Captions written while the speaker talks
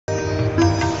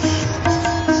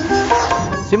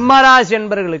சிம்மராசி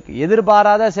என்பவர்களுக்கு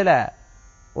எதிர்பாராத சில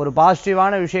ஒரு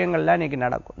பாசிட்டிவான விஷயங்கள்லாம் இன்னைக்கு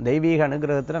நடக்கும். தெய்வீக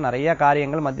அனுகிரகத்துல நிறைய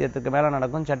காரியங்கள் மத்தியத்துக்கு மேல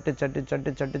நடக்கும். சட்டு சட்டு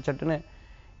சட்டு சட்டு சட்டுன்னு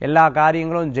எல்லா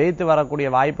காரியங்களும் ஜெயித்து வரக்கூடிய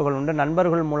வாய்ப்புகள் உண்டு.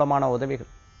 நண்பர்கள் மூலமான உதவிகள்,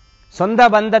 சொந்த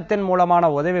பந்தத்தின்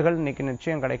மூலமான உதவிகள் இன்னைக்கு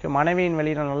நிச்சயம் கிடைக்கும். மனைவியின்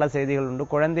வழியில நல்ல செய்திகள் உண்டு.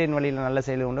 குழந்தையின் வழியில நல்ல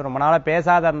செய்திகள் உண்டு. ரொம்ப நாளா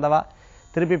பேசாத இருந்தவா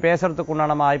திருப்பி பேசுறதுக்கு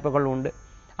உண்டான வாய்ப்புகள் உண்டு.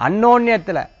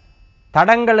 அன்னோன்யத்துல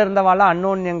தடங்கள் இருந்தவாள்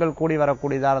அன்னோன்யங்கள் கூடி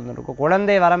வரக்கூடியதாக இருந்திருக்கும்.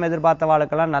 குழந்தை வரம்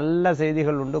எதிர்பார்த்தவாளுக்கெல்லாம் நல்ல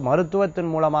செய்திகள் உண்டு.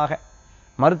 மருத்துவத்தின்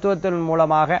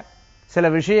மூலமாக சில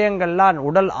விஷயங்கள்லாம்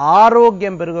உடல்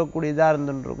ஆரோக்கியம் பெருகக்கூடியதா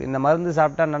இருந்துருக்கும். இந்த மருந்து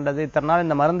சாப்பிட்டா நல்லது, இத்தனை நாள்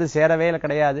இந்த மருந்து சேரவே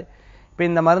கிடையாது, இப்ப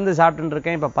இந்த மருந்து சாப்பிட்டு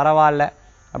இருக்கேன், இப்ப பரவாயில்ல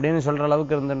அப்படின்னு சொல்ற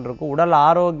அளவுக்கு இருந்துருக்கும். உடல்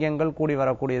ஆரோக்கியங்கள் கூடி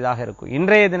வரக்கூடியதாக இருக்கும்.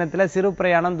 இன்றைய தினத்துல சிறு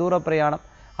பிரயாணம், தூர பிரயாணம்,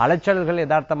 அலைச்சல்கள்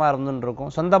யதார்த்தமா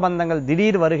இருந்துருக்கும். சொந்த பந்தங்கள்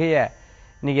திடீர் வருகையை,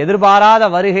 இன்னைக்கு எதிர்பாராத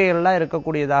வருகைகள்லாம்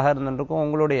இருக்கக்கூடியதாக இருந்துருக்கும்.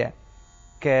 உங்களுடைய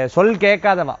சொல்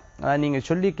கேட்காதவா, அதாவது நீங்க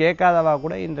சொல்லி கேட்காதவா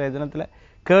கூட இன்றைய தினத்துல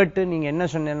கேட்டு நீங்க என்ன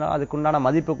சொன்னீங்களோ அதுக்குண்டான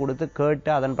மதிப்பு கொடுத்து கேட்டு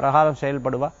அதன் பிரகாரம்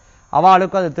செயல்படுவா.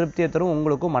 அவளுக்கும் அது திருப்தியை தரும்,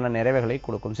 உங்களுக்கும் மன நிறைவுகளை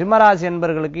கொடுக்கும். சிம்மராசி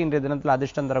என்பவர்களுக்கு இன்றைய தினத்தில்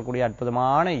அதிர்ஷ்டம் தரக்கூடிய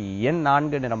அற்புதமான எண்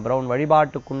 4 நிறம் பிரவுன்.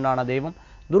 வழிபாட்டுக்குண்டான தெய்வம்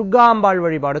துர்காம்பாள்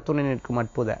வழிபாடு, துணை நிற்கும்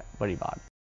அற்புத வழிபாடு.